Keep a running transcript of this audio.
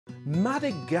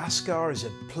Madagascar is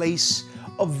a place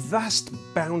of vast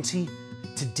bounty.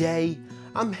 Today,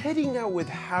 I'm heading out with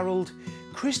Harold,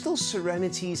 Crystal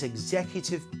Serenity's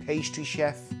executive pastry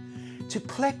chef, to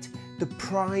collect the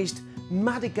prized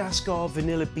Madagascar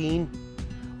vanilla bean.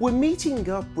 We're meeting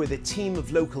up with a team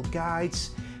of local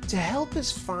guides to help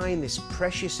us find this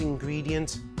precious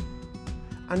ingredient,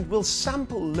 and we'll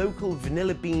sample local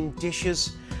vanilla bean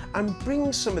dishes and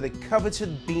bring some of the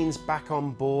coveted beans back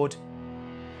on board.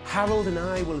 Harold and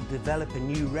I will develop a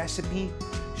new recipe,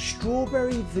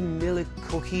 strawberry vanilla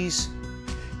cookies.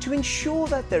 To ensure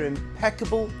that they're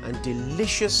impeccable and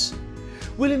delicious,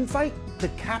 we'll invite the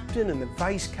captain and the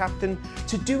vice captain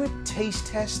to do a taste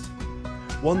test.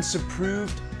 Once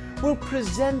approved, we'll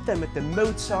present them at the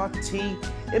Mozart Tea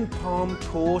in Palm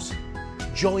Court.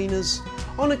 Join us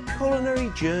on a culinary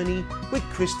journey with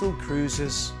Crystal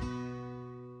Cruises.